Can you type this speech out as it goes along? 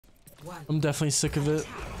I'm definitely sick of it.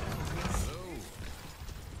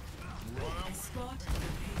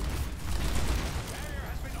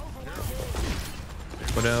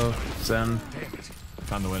 Widow, Zen.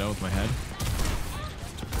 Found the widow with my head.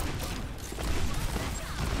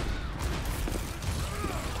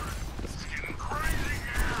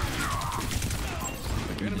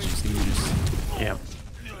 Yeah.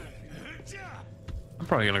 I'm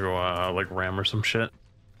probably gonna go like Ram or some shit.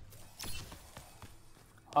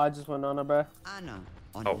 I just went on a bro. Anna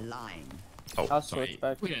online. Oh, I'll sorry. switch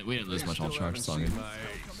back. We didn't lose much on charge. It's all good.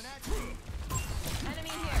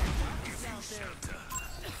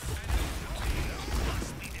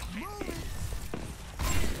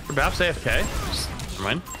 Perhaps AFK. Never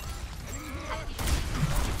mind.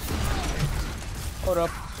 Hold up.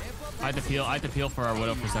 I had to peel for our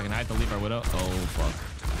widow for a second. I had to leave our widow. Oh fuck.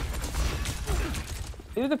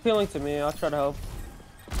 He was appealing to me. I'll try to help.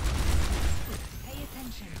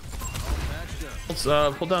 Let's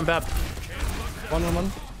pull down Bap.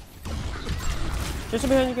 1-1-1. Just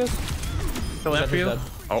behind you guys. Kill after you.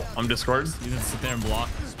 Oh, I'm discorded. You just sit there and block.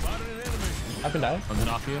 Up and die. I'm hit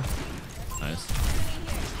off you. Nice.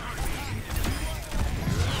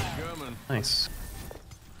 Nice.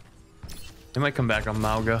 They might come back on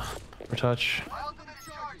Mauga for touch.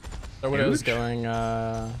 Their widow's going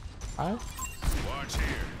high.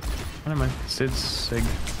 Never mind. Sid's Sig.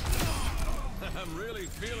 I'm really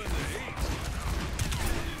feeling the heat.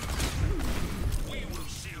 We will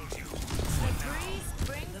shield you.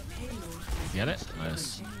 Get it?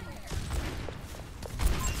 Nice.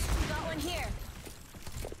 Got one here.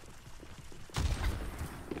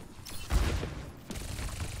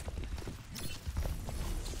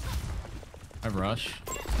 I rush.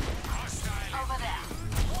 Over there.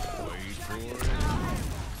 Wait for it.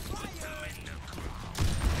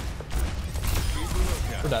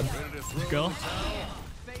 We're dead. Go.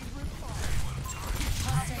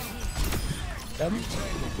 Dead.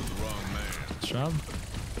 Good job.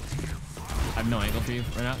 I have no angle for you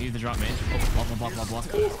right now. You either drop main. Oh, block.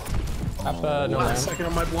 Up, no Last ram. second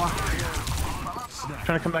on my block.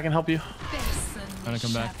 Trying to come back and help you. Trying to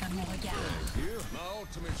come back.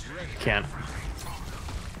 Can't.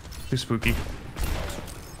 Too spooky.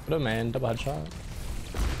 Widow main, double headshot. No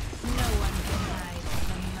one can hide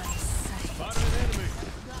from my sight.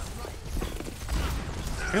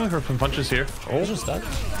 I'm looking for some punches here. Oh, just dead.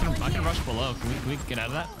 I can rush below. Can we get out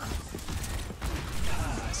of that?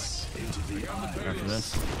 After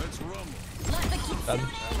this. Dead.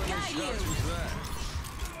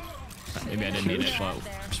 Maybe I didn't need it, but I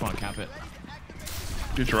just want to cap it.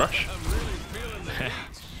 Dude's rush.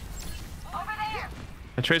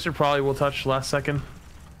 The Tracer probably will touch last second.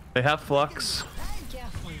 They have Flux.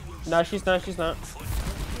 No, she's not. She's not.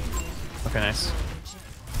 Okay, nice.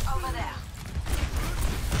 Over there.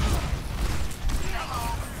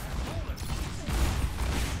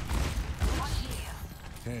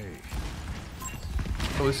 Hey.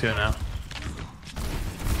 Lucio now.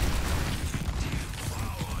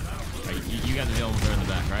 Right, you got the deal over there in the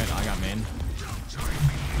back, right? I got main.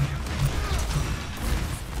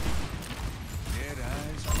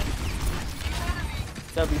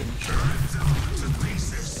 W.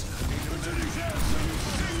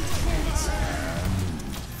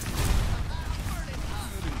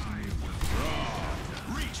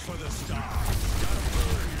 Reach for the star.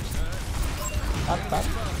 Back.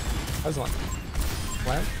 There's one.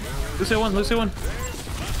 Lamp. Lucio one.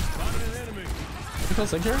 You kill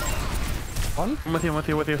Sig here? One? I'm with you. The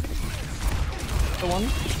one?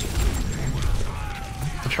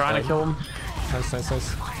 I'm trying to kill him. Nice.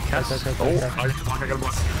 Cass. Nice. Oh, I gotta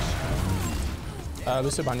block.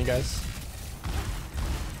 Lucio behind you guys.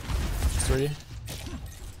 3.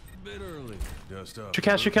 Bit early. Dust up.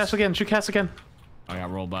 Shoot Cass again. I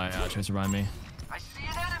got rolled by Tracer behind me. I see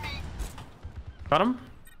an enemy. Got him?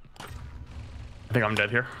 I think I'm dead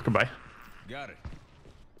here. Goodbye. Got it.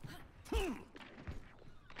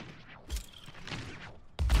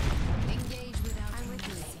 Engage without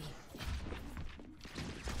mercy.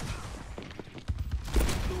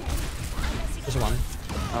 There's one.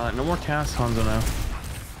 No more Cass. Hanzo now.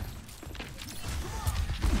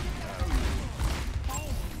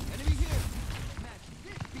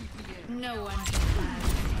 No one can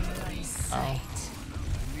hide from my sight.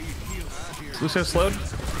 Is Lucio slowed?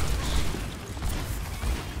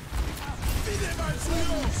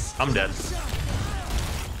 I'm dead.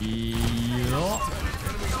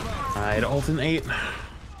 I'd ult in 8.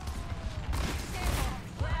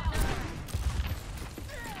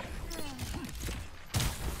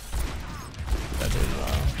 That did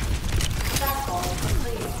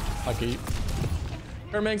Lucky.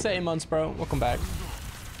 Ermang's at 8 months, bro. Welcome back.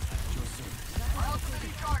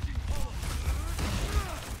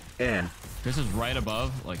 This is right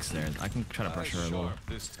above, like stairs. I can try to pressure her a little.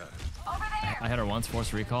 This time. I hit her once,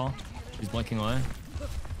 forced recall. She's blinking away.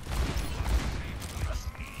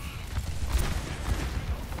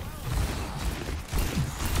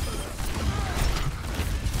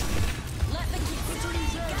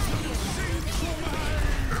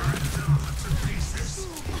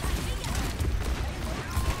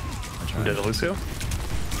 Did it, Lucio?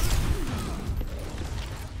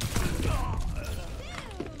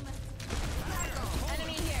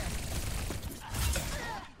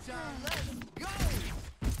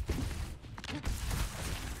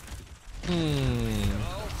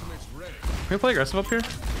 Can we play aggressive up here?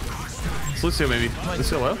 It's Lucio maybe.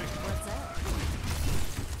 Lucio low?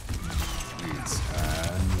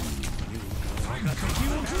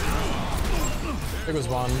 It was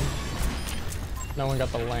one. No one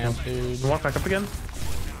got the lamp, dude. Walk back up again.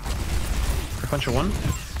 Punch a one.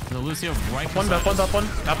 The Lucio right One, up one, up one.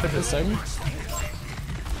 Up This it. thing.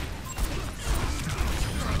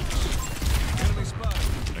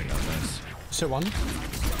 Shit one.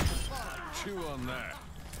 Chew on that.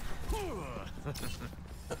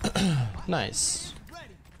 Nice.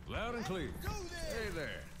 Loud and clear. Hey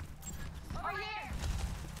there. I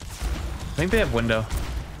think they have window.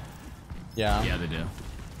 Yeah. Yeah, they do.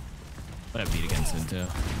 But I beat against him too.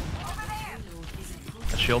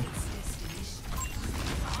 A shield.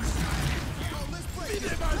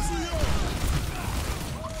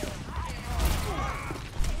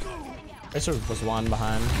 Tracer was one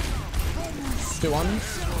behind. 2-1.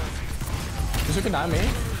 Who's looking at me?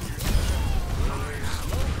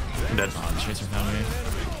 I'm dead. Oh, the Tracer found me.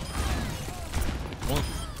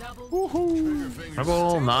 Woohoo!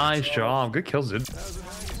 Rebel, nice job. Good kills, dude.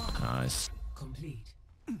 Nice. Complete.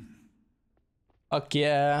 Fuck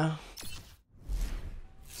yeah.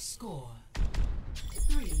 Score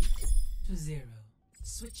 3-0.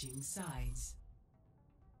 Switching sides.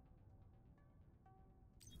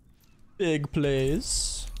 Big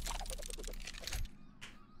plays.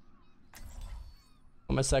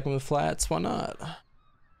 On my second with flats, why not?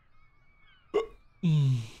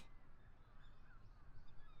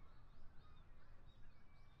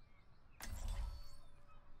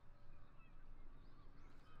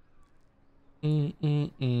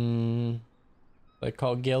 They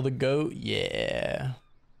call Gale the GOAT? Yeah.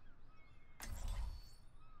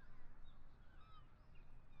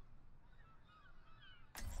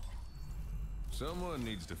 Someone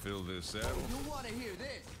needs to fill this saddle. You want to hear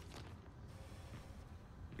this?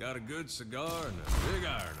 Got a good cigar and a big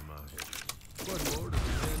iron in my head. What more does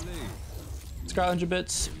a man need? Scarlet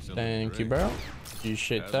bits. Thank you, bro.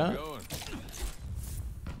 Appreciate How's that. it going?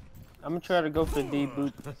 I'm gonna try to go for D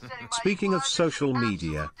boot. Speaking of social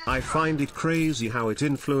media, I find it crazy how it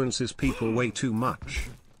influences people way too much.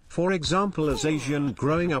 For example, as Asian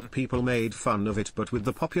growing up, people made fun of it, but with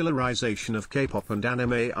the popularization of K-pop and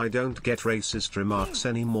anime, I don't get racist remarks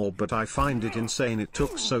anymore, but I find it insane it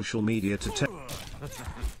took social media to tell.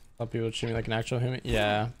 Some people treat me like an actual human.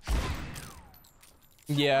 Yeah.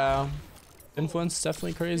 Yeah. Influence is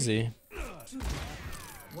definitely crazy.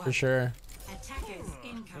 For sure. Attackers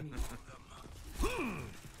incoming.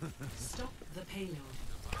 Stop the payload.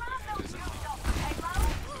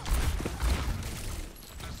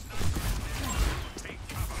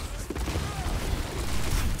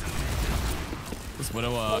 This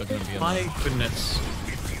Widow gonna be on My goodness.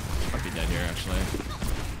 might be dead here actually.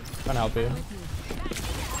 Trying to help you.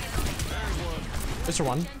 Mr.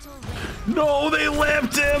 One. No, they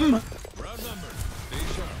lamped him!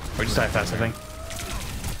 We just die fast, I think.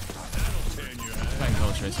 I can kill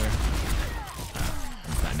the Tracer.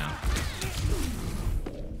 It's dead now.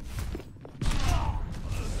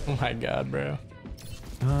 Oh my god, bro.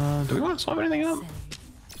 Do we want to swap anything up?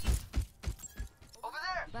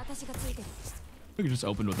 We could just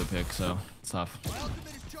open with a pick, so it's tough.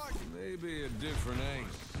 Maybe a different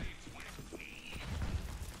angle.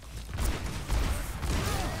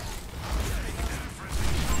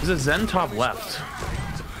 There's a Zen top left.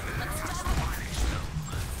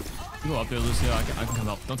 You go up there, Lucio. I can come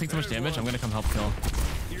help. Don't take too much damage. I'm gonna come help kill.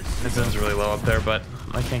 His Zen's really low up there, but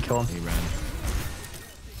I can't kill him. He ran.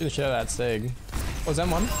 Get the shit out of that Sig. Oh, Zen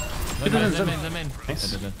one? Zen main.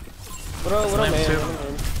 Nice. What up, Lamp man? too. What up,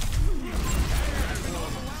 man?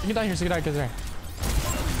 You can die here, so you can die, because there.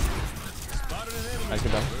 Nice,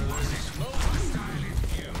 good done.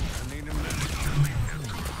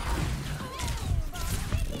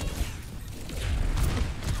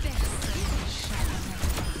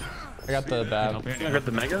 I got the bad. Help here. I got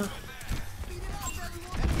the mega.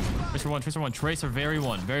 Tracer one. Tracer very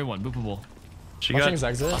one. Boopable. She Watching got his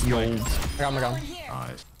exit. yold. I got him, I got him.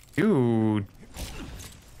 Nice. Dude.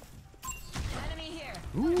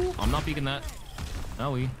 Ooh, I'm not peeking that.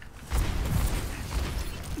 No, we.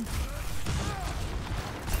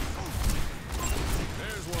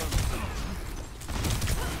 There's one.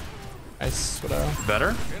 Nice, whatever.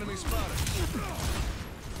 Better? Enemy spotted.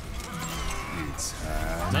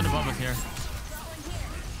 None above us here.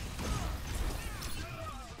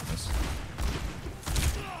 Nice.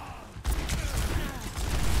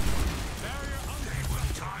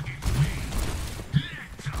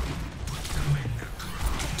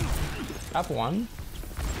 Up one.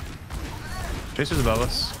 Chaser's above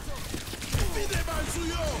us.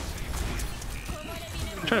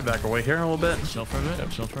 I'm trying to back away here a little bit. Chill for a bit.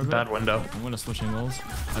 Chill for a bit. Bad window. I'm gonna switch angles.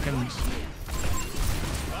 I can.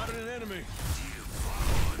 Spotted an enemy.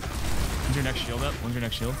 When's your next shield up? When's your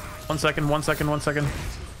next shield? 1 second, 1 second, 1 second.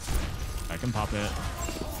 I can pop it.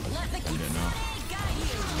 You didn't know.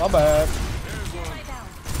 My bad. There's one.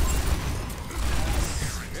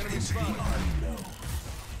 Enemy spotted.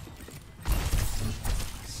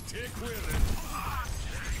 Stick with it.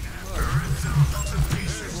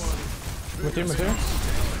 With you.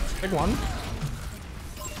 Big one.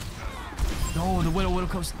 No, the widow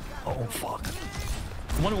comes. Oh fuck.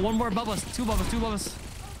 One more above us. Two above us. Two above us.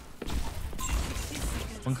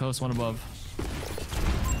 One coast, one above.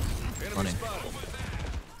 Running.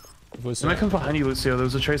 They might come behind you, Lucio. There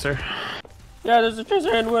was a Tracer. Yeah, there's a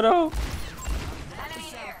Tracer and Widow.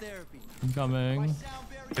 I'm coming.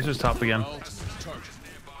 Tracer's top again.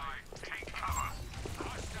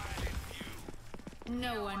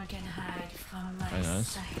 No one can hide from my Very nice.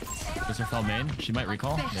 sight. Is her fell main? She might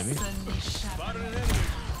recall, maybe.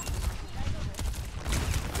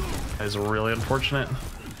 That is really unfortunate.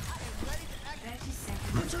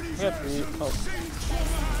 Yeah, oh.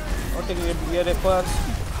 I think we can get it, plus.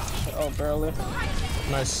 Oh, barely.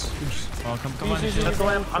 Nice. Oh, come on. That's the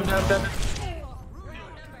lamp. I'm dead.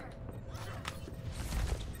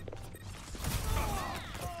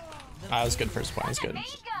 That was good first point. That's good.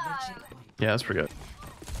 Yeah, that's pretty good.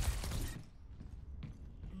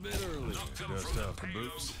 Bit early to dust off the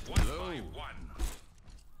boots.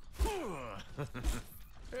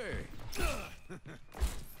 Hey.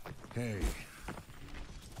 Hey.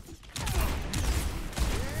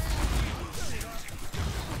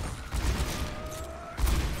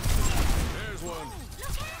 There's one.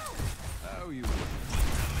 How you?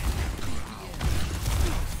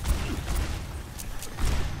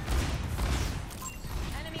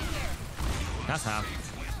 That's half.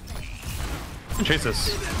 Chase this.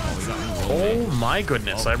 Oh, we got me Oh rolling. my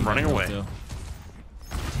goodness, I'm running away.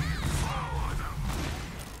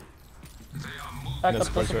 Back That's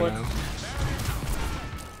up, close right now.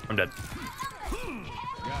 I'm dead.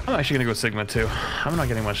 I'm actually gonna go Sigma too. I'm not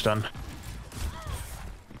getting much done.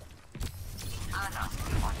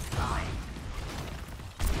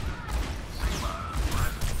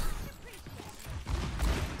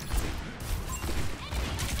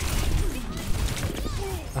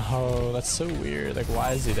 Oh, that's so weird. Like,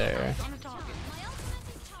 why is he there?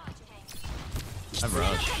 I have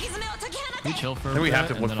rush. You chill for a Then we bit, have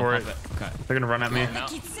to and look then for I'll it. pop Okay. They're gonna run at me.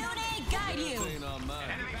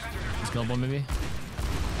 Skillable maybe?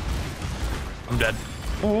 I'm dead.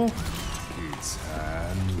 Oh.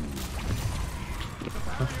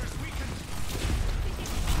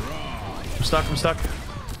 I'm stuck.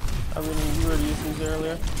 I mean, you were using these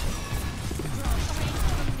earlier.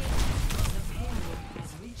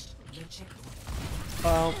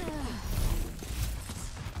 Oh.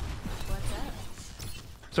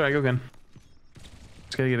 Sorry, go again.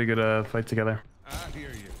 Just gotta get a good fight together. I hear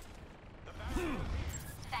you.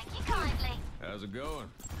 Thank you kindly. How's it going?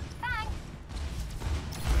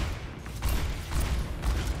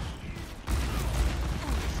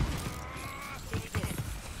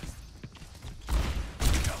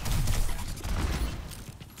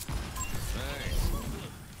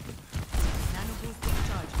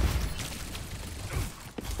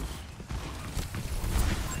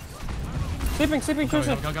 Thanks. Sleeping, Go,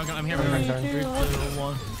 Tracer. go, go, go, I'm here. 3, 2,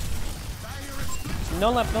 1.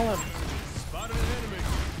 No left. Spotted an enemy.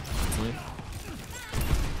 Sleep.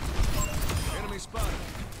 Enemy spotted.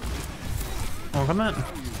 Oh, come on.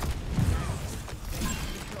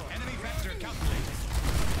 Enemy vector calculated.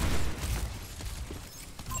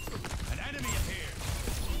 An enemy appeared.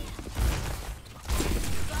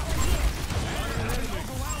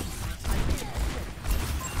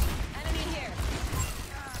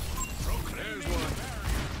 There's one.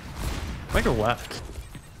 Make her left.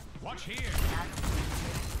 Watch here.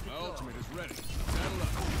 My ultimate is ready. Saddle up.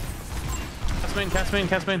 Cast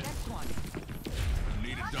main.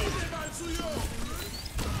 Need a dose.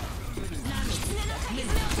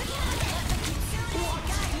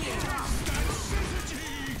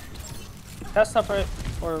 That's not right.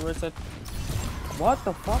 Or where's it? What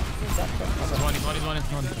the fuck is that? He's one.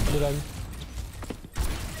 Did I?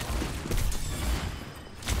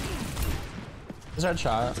 Is that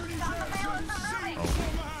shot?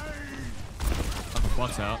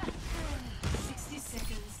 Flux out. 60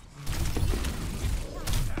 seconds.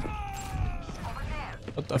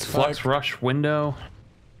 What the Let's fuck? flux rush window.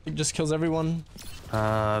 It just kills everyone.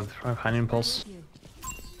 Behind impulse.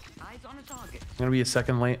 Eyes on a target. I'm gonna be a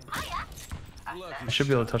second late. I should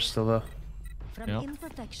be able to touch still though. From Yep.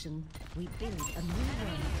 imperfection, we build a new world.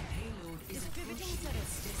 Payload is approaching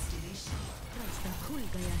its destination.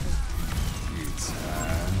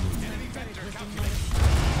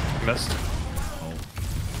 Missed.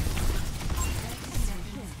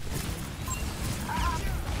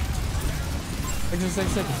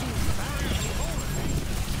 Six.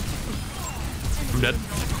 I'm dead.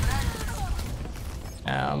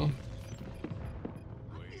 Round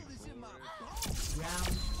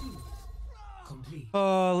 2. Complete.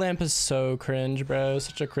 Oh, lamp is so cringe, bro.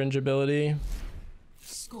 Such a cringe ability.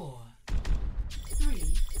 Score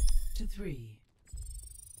 3-3.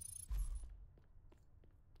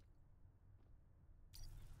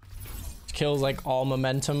 Kills like all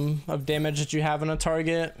momentum of damage that you have on a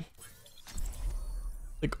target.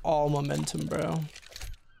 Like all momentum, bro.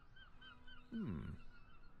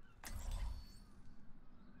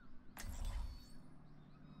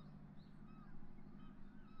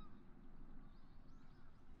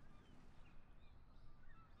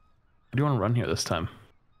 I do want to run here this time.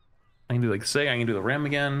 I can do like Sig, I can do the ram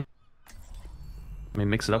again. I mean,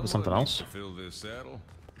 mix it up with something else. To fill this saddle.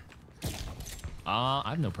 I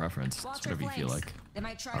have no preference. It's whatever you feel like. They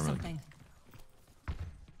might try I don't really- something.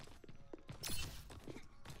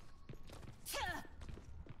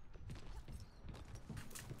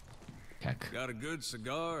 Heck. Got a good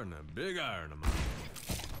cigar and a big iron in my hand.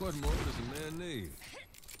 What more does a man need?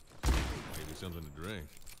 Maybe something to drink.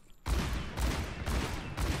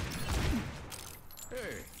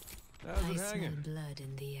 Hey, how's I it smell hanging? blood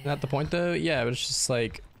in the air. Not the point though. Yeah, but it's just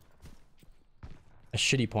like a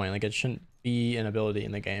shitty point. Like it shouldn't be an ability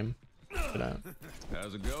in the game. But,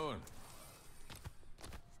 How's it going?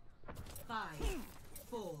 5,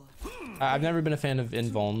 4. I've never been a fan of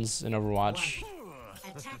invulns in Overwatch.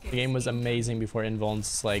 The game was amazing before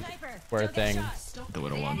invulns like were a thing. The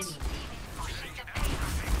little ones.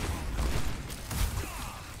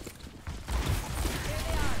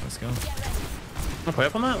 Let's go. Wanna play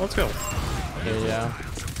up on that? Let's go. Yeah.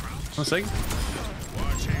 One Sig.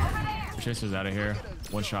 Chaser's out of here.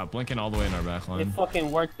 One shot. Blinking all the way in our back It line.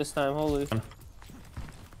 fucking worked this time. Holy.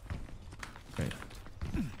 Great.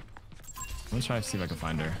 Let's try to see if I can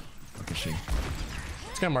find her. Look at she.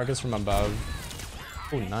 It's gonna mark us from above.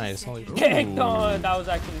 Oh, nice. Holy. Kicked on. That was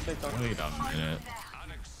actually kicked on. Wait a minute.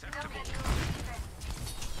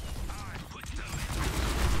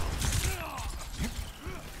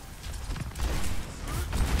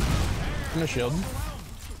 I'm gonna shield.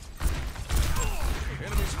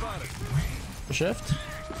 The shift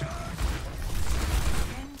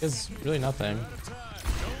is really nothing.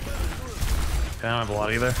 I don't have a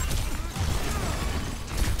lot either.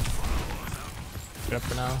 Get up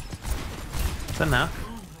for now. Is that enough?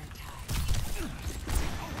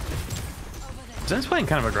 Zen's playing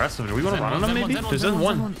kind of aggressive. Do we want to run on him maybe? There's Zen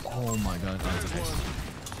one. Oh my god. That's okay.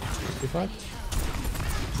 We fucked.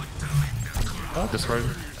 Discord.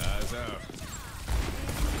 Eyes out.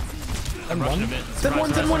 I'm one.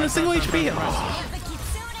 Zen one, a single HP. Oh.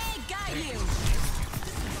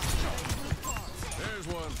 There's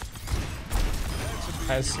one.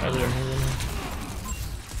 Nice. I didn't hear him.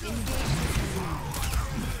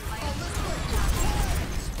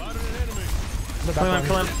 Spotted an enemy. The back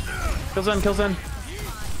Kill one. him. Kill Zen, kill Zen.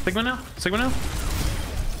 Sigma now? Sigma now?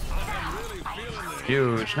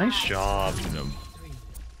 Huge. Nice job.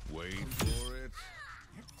 Wait for it.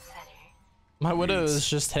 My widow is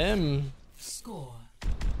just him. Score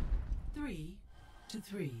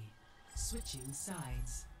 3-3. Switching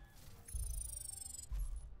sides.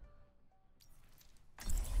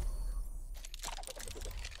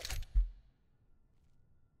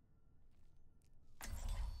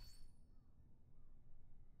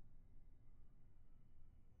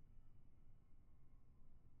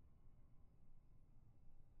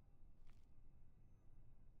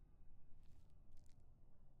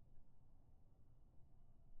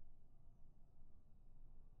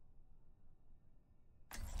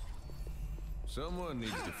 Someone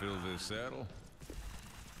needs to fill this saddle.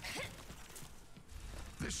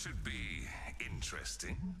 This should be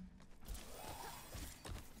interesting.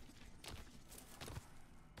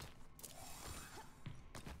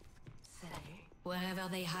 Wherever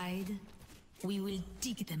they hide, We will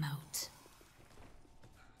dig them out.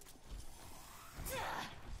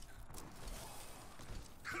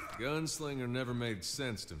 Gunslinger never made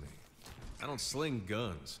sense to me. I don't sling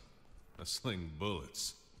guns. I sling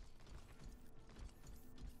bullets.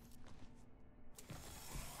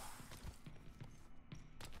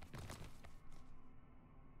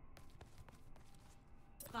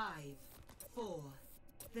 Five, 4,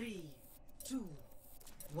 3, 2,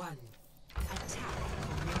 1. Attack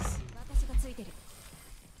commencing.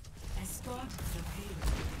 Escort the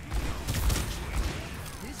payload.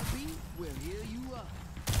 This beat will heal you up.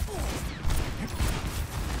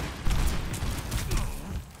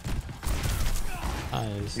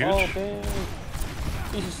 Nice. Oh, man.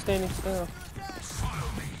 He's just standing still.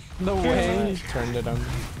 No way. Turned it on.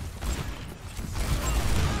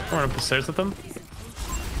 I run up the stairs with them.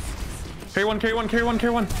 Carry one, carry one, carry one,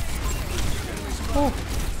 carry one. Oh.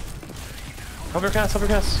 Help your cast, help your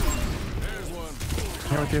cast.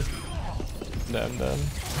 Here with you. Dead, dead.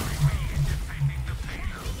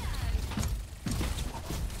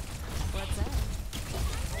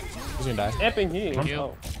 He's gonna die. Epping here. Thank you.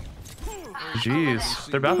 Oh.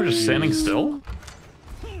 Jeez, their back are just standing still?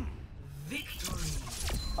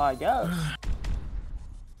 I guess.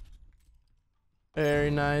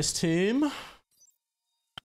 Very nice team.